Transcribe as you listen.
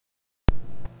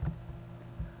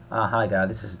Hi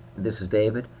guys, this is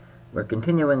David. We're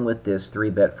continuing with this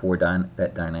 3-bet,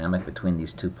 4-bet dynamic between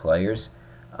these two players.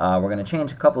 We're going to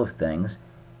change a couple of things,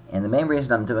 and the main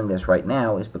reason I'm doing this right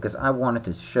now is because I wanted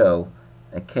to show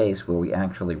a case where we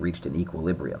actually reached an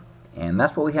equilibrium. And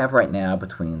that's what we have right now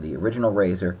between the original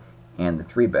raiser and the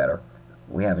 3-better.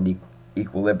 We have an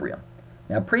equilibrium.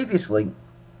 Now previously,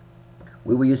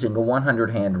 we were using a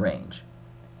 100-hand range,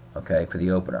 okay, for the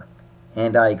opener.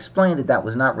 And I explained that that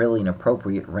was not really an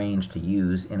appropriate range to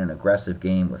use in an aggressive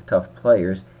game with tough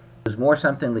players. It was more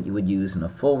something that you would use in a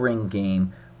full ring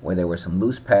game where there were some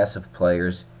loose passive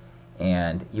players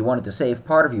and you wanted to save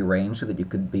part of your range so that you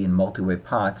could be in multi-way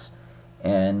pots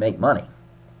and make money.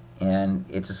 And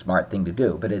it's a smart thing to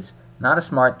do, but it's not a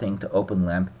smart thing to open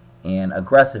limp in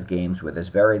aggressive games where there's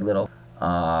very little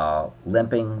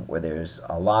limping, where there's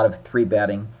a lot of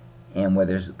 3-betting, and where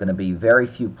there's going to be very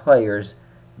few players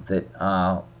that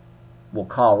will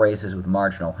call raises with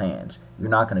marginal hands. You're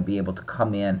not going to be able to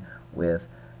come in with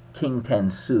King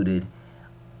 10 suited,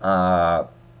 have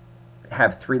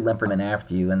 3 limpermen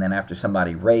after you, and then after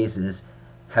somebody raises,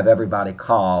 have everybody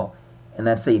call, and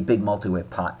then say a big multi-way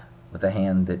pot with a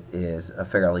hand that is a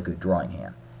fairly good drawing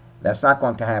hand. That's not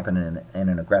going to happen in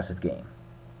an aggressive game.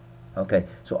 Okay,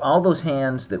 so all those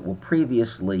hands that were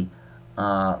previously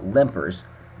limpers,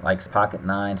 like pocket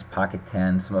 9s, pocket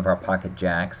 10s, some of our pocket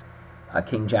jacks,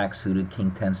 King Jack suited,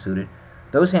 King 10 suited.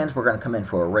 Those hands were going to come in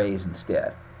for a raise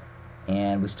instead.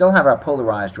 And we still have our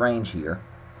polarized range here.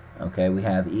 Okay, we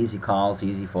have easy calls,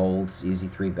 easy folds, easy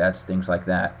 3-bets, things like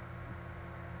that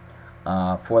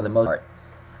for the most part.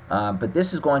 But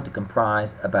this is going to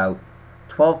comprise about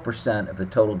 12% of the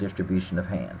total distribution of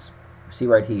hands. See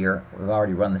right here, we've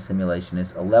already run the simulation,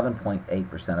 it's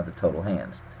 11.8% of the total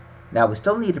hands. Now, we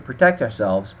still need to protect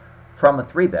ourselves from a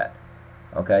 3-bet,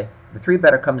 okay? The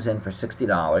 3-better comes in for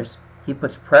 $60. He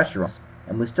puts pressure on us,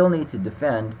 and we still need to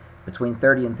defend between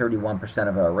 30 and 31%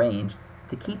 of our range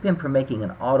to keep him from making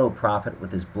an auto profit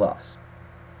with his bluffs.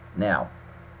 Now,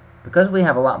 because we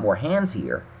have a lot more hands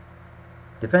here,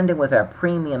 defending with our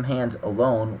premium hands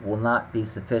alone will not be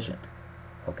sufficient,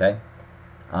 okay?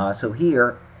 So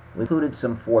here, we included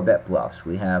some 4-bet bluffs.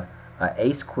 We have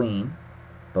ace-queen,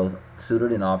 both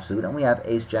suited and offsuit, and we have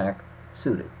ace-jack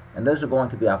suited. And those are going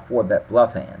to be our 4-bet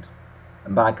bluff hands.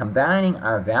 And by combining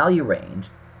our value range,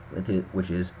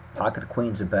 which is pocket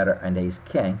queens or better and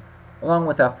ace-king, along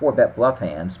with our 4-bet bluff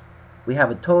hands, we have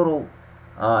a total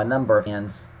number of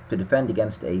hands to defend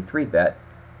against a 3-bet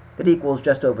that equals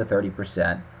just over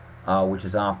 30%, which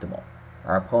is optimal.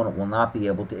 Our opponent will not be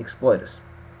able to exploit us.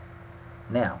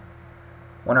 Now,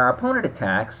 when our opponent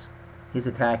attacks, he's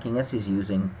attacking us, he's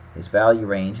using his value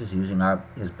range, he's using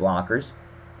his blockers,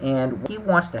 and what he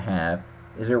wants to have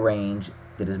is a range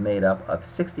that is made up of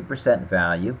 60%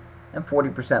 value and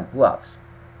 40% bluffs.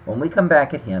 When we come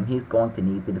back at him, he's going to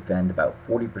need to defend about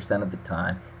 40% of the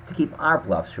time to keep our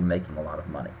bluffs from making a lot of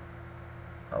money.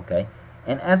 Okay?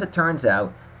 And as it turns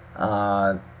out,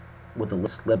 with the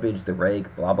slippage, the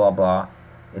rake, blah, blah, blah,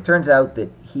 it turns out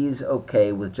that he's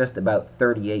okay with just about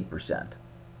 38%.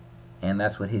 And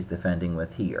that's what he's defending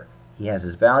with here. He has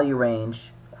his value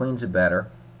range, queens are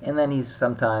better, and then he's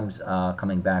sometimes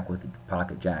coming back with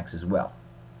pocket jacks as well.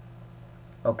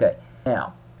 Okay,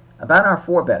 now, about our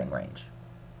 4-betting range.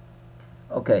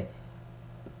 Okay,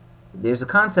 there's a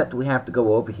concept we have to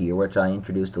go over here, which I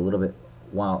introduced a little bit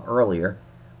while earlier,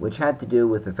 which had to do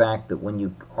with the fact that when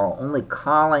you are only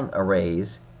calling a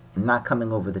raise and not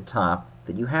coming over the top,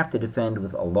 that you have to defend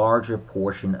with a larger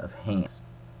portion of hands.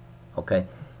 Okay?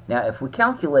 Now, if we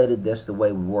calculated this the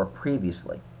way we were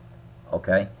previously,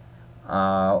 okay,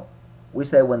 we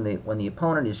say when the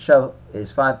opponent is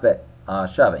 5-bet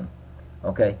shoving,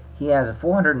 okay, he has a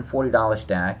 $440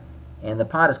 stack, and the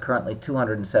pot is currently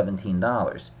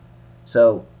 $217.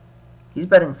 So he's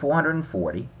betting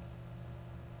 $440,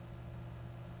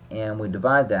 and we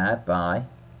divide that by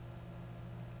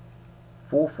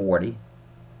 440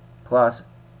 plus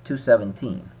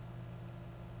 217.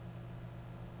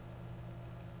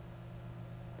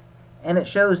 And it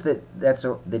shows that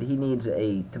that he needs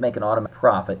to make an automatic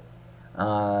profit.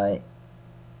 You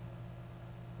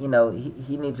know,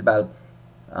 he needs about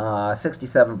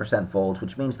 67% folds,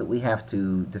 which means that we have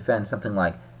to defend something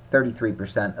like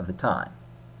 33% of the time.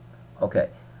 Okay,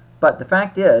 but the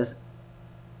fact is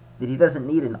that he doesn't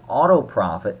need an auto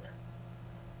profit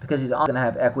because he's also going to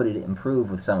have equity to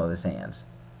improve with some of his hands.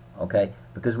 Okay,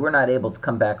 because we're not able to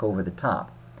come back over the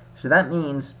top. So that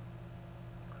means,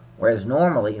 whereas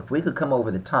normally, if we could come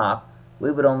over the top,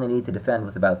 we would only need to defend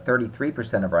with about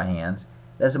 33% of our hands.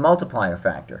 There's a multiplier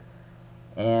factor.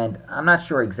 And I'm not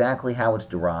sure exactly how it's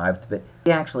derived, but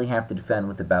we actually have to defend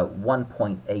with about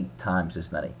 1.8 times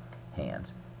as many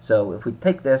hands. So if we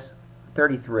take this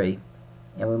 33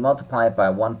 and we multiply it by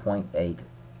 1.8,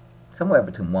 somewhere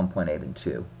between 1.8 and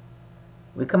 2,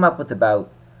 we come up with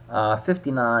about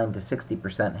 59 to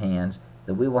 60% hands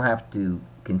that we will have to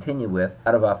continue with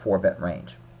out of our 4-bet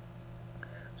range.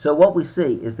 So what we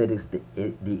see is that it's the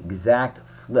exact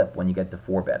flip when you get to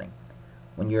 4-betting.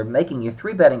 When you're making your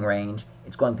 3-betting range,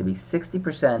 it's going to be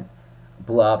 60%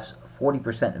 bluffs,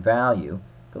 40% value.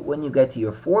 But when you get to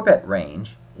your 4-bet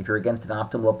range, if you're against an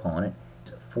optimal opponent,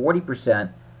 it's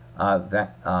 40%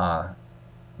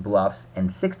 bluffs and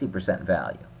 60%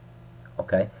 value.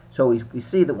 Okay, so we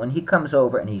see that when he comes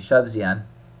over and he shoves in,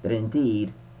 that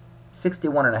indeed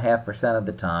 61.5% of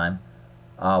the time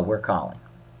we're calling.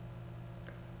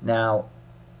 Now,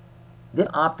 this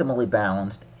is optimally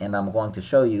balanced, and I'm going to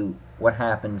show you what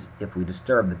happens if we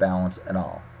disturb the balance at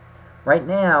all. Right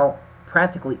now,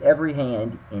 practically every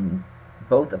hand in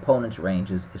both opponents'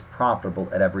 ranges is profitable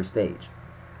at every stage.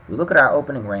 We look at our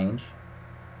opening range,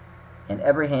 and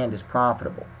every hand is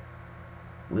profitable.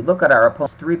 We look at our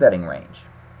opponent's 3-betting range.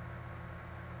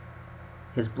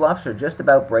 His bluffs are just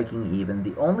about breaking even.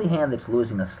 The only hand that's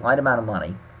losing a slight amount of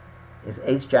money is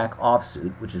Ace-Jack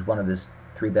offsuit, which is one of his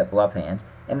 3-bet bluff hands,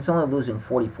 and it's only losing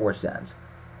 44 cents.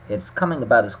 It's coming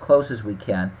about as close as we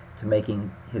can to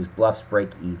making his bluffs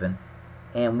break even.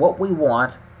 And what we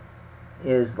want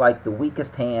is like the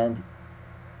weakest hand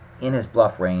in his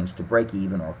bluff range to break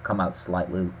even or come out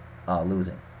slightly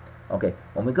losing. Okay,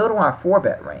 when we go to our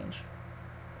 4-bet range,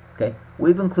 okay,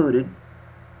 we've included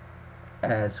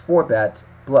as 4-bet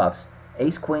bluffs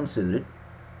Ace-Queen suited,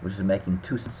 which is making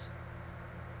 2 cents,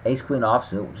 Ace-Queen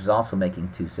offsuit, which is also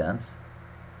making 2 cents,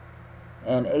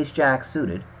 and Ace-Jack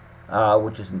suited,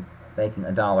 which is making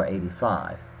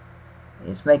 $1.85.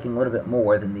 It's making a little bit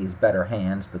more than these better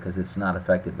hands because it's not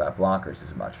affected by blockers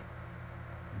as much.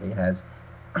 It has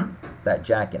that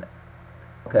jack in it.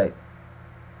 Okay,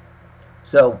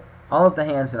 so all of the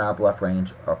hands in our bluff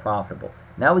range are profitable.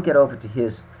 Now we get over to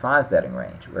his 5-betting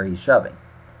range where he's shoving.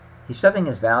 He's shoving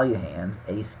his value hands,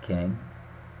 Ace-King,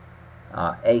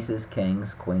 aces,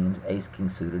 kings, queens, Ace-King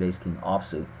suited, Ace-King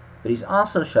offsuit, but he's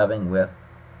also shoving with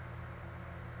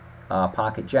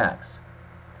pocket jacks.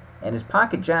 And his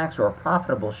pocket jacks are a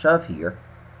profitable shove here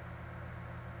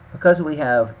because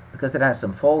it has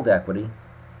some fold equity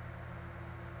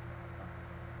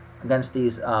against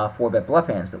these 4-bet bluff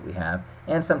hands that we have,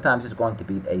 and sometimes it's going to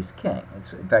beat Ace-King.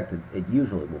 In fact, it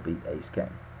usually will beat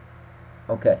Ace-King.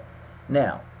 Okay,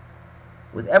 now,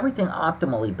 with everything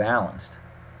optimally balanced,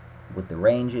 with the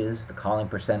ranges, the calling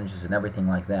percentages, and everything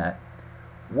like that,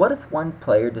 what if one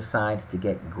player decides to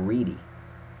get greedy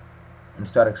and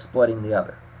start exploiting the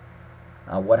other?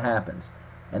 What happens?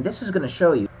 And this is going to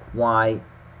show you why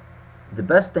the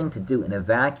best thing to do in a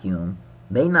vacuum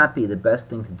may not be the best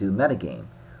thing to do metagame.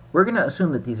 We're going to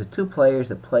assume that these are two players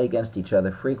that play against each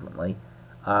other frequently.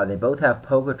 They both have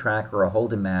Poker Tracker or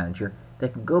Hold'em Manager. They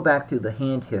can go back through the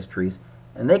hand histories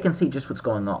and they can see just what's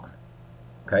going on.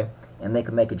 Okay? And they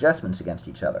can make adjustments against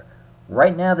each other.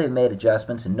 Right now they've made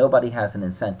adjustments and nobody has an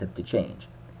incentive to change.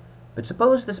 But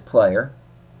suppose this player,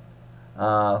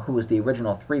 who was the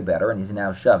original 3-better and he's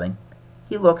now shoving,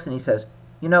 he looks and he says,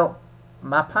 you know,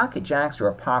 my pocket jacks are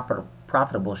a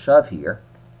profitable shove here,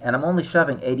 and I'm only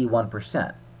shoving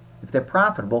 81%. If they're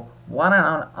profitable, why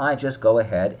don't I just go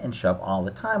ahead and shove all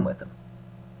the time with them?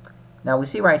 Now we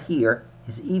see right here,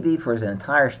 his EV for his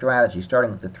entire strategy, starting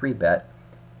with the 3-bet,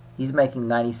 he's making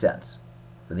 90 cents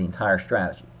for the entire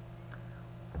strategy.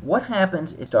 What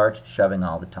happens if he starts shoving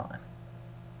all the time?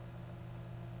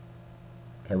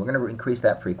 Okay, we're going to increase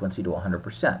that frequency to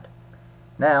 100%.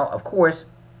 Now, of course,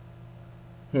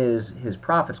 his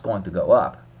profit's going to go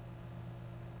up.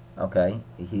 Okay,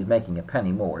 he's making a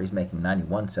penny more. He's making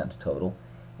 91 cents total,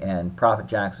 and profit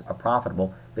jacks are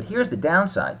profitable. But here's the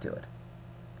downside to it.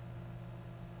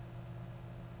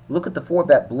 Look at the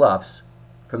 4-bet bluffs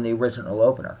from the original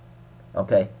opener.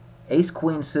 Okay,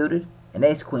 Ace-Queen suited and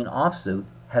Ace-Queen offsuit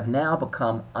have now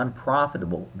become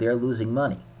unprofitable. They're losing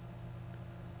money.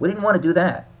 We didn't want to do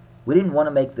that. We didn't want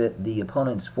to make the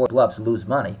opponent's 4 bluffs lose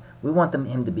money. We want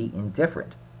him to be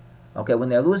indifferent. Okay, when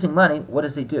they're losing money, what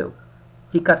does he do?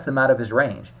 He cuts them out of his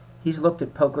range. He's looked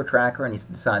at Poker Tracker and he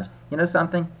decides, you know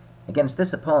something? Against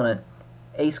this opponent,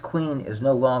 Ace-Queen is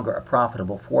no longer a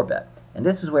profitable 4-bet. And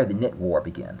this is where the nit war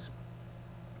begins.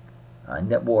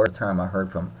 Nit war is a term I heard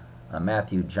from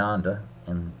Matthew Jonda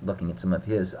in looking at some of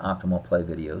his optimal play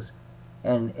videos.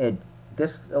 And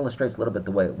this illustrates a little bit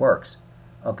the way it works.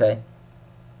 Okay?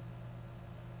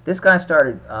 This guy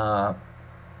started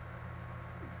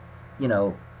you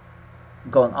know,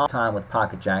 going all the time with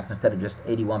pocket jacks instead of just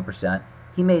 81%.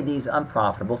 He made these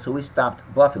unprofitable, so we stopped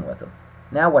bluffing with them.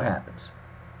 Now what happens?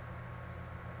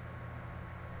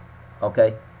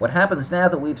 Okay, what happens now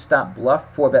that we've stopped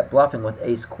 4-bet bluffing with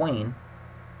ace-queen,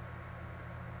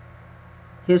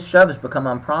 his shoves become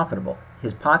unprofitable.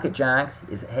 His pocket jacks,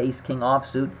 his ace-king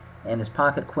offsuit, and his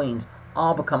pocket queens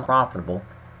all become profitable,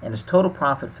 and his total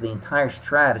profit for the entire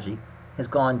strategy has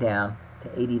gone down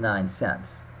to 89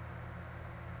 cents.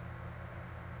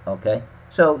 Okay,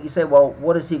 so you say, well,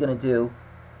 what is he going to do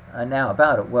now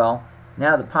about it? Well,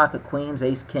 now the pocket queens,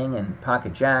 ace-king, and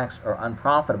pocket jacks are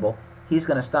unprofitable. He's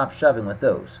going to stop shoving with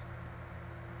those.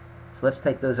 So let's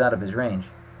take those out of his range.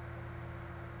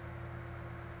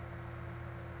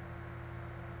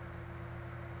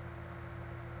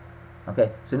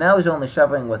 Okay, so now he's only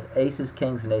shoving with aces,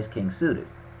 kings, and ace-king suited.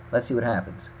 Let's see what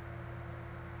happens.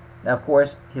 Now, of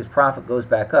course, his profit goes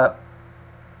back up.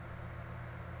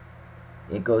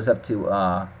 It goes up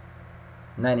to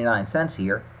 99 cents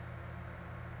here.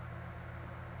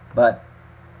 But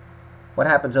what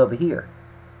happens over here?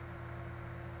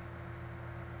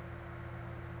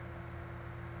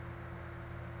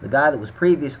 The guy that was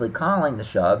previously calling the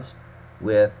shoves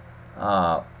with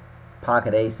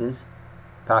pocket aces,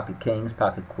 pocket kings,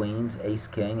 pocket queens,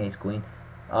 ace-king, ace-queen,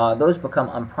 those become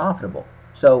unprofitable.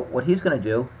 So what he's going to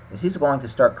do is he's going to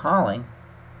start calling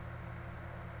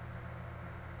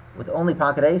with only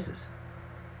pocket aces.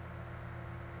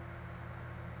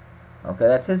 Okay,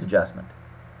 that's his adjustment.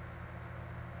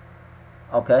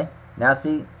 Okay, now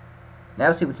see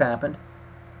what's happened.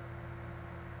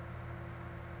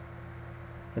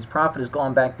 His profit has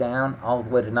gone back down all the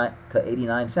way to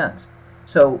 89 cents.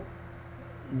 So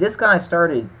this guy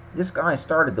started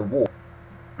the war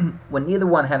when neither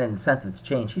one had an incentive to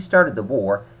change. He started the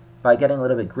war by getting a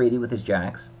little bit greedy with his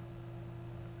jacks.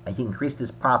 He increased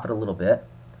his profit a little bit.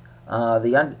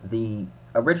 The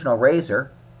original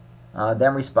raiser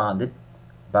then responded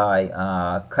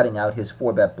by cutting out his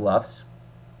 4-bet bluffs.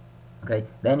 Okay,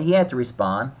 then he had to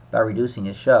respond by reducing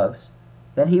his shoves.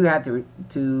 Then he had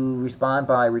to respond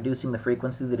by reducing the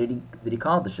frequency that he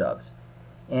called the shoves.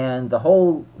 And the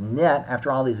whole net,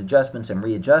 after all these adjustments and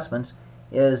readjustments,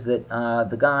 is that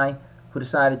the guy who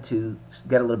decided to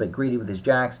get a little bit greedy with his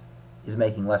jacks is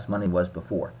making less money than he was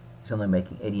before. He's only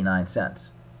making 89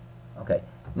 cents. Okay,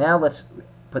 now let's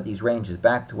put these ranges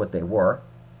back to what they were.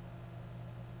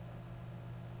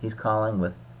 He's calling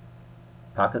with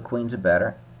pocket queens or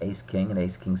better, ace-king and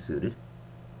ace-king suited.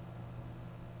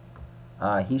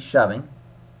 He's shoving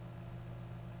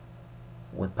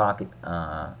with pocket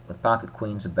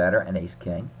queens or better and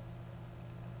ace-king.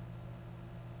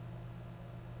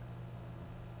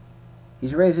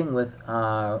 He's raising with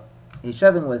he's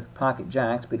shoving with pocket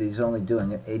jacks, but he's only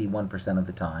doing it 81% of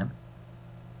the time.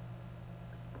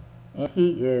 And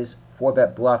he is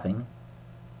 4-bet bluffing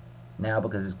now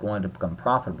because it's going to become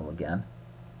profitable again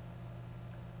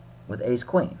with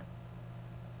ace-queen.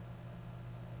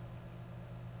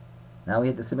 Now we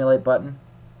hit the simulate button,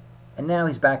 and now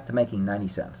he's back to making 90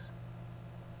 cents.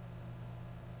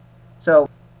 So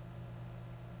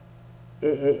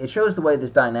it shows the way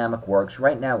this dynamic works.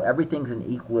 Right now, everything's in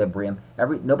equilibrium.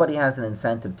 Nobody has an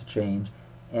incentive to change,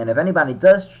 and if anybody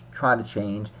does try to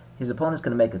change, his opponent's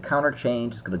going to make a counter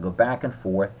change. It's going to go back and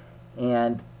forth,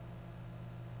 and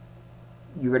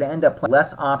you're going to end up playing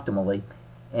less optimally.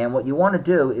 And what you want to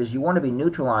do is you want to be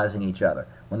neutralizing each other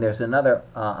when there's another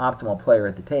optimal player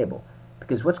at the table.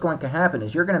 Because what's going to happen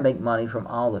is you're going to make money from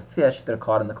all the fish that are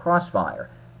caught in the crossfire.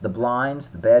 The blinds,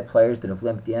 the bad players that have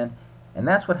limped in. And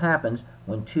that's what happens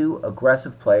when two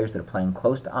aggressive players that are playing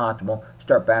close to optimal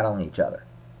start battling each other.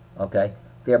 Okay?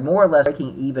 They're more or less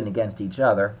breaking even against each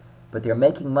other, but they're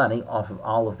making money off of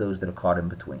all of those that are caught in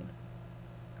between.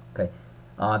 Okay?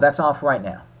 That's all for right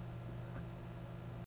now.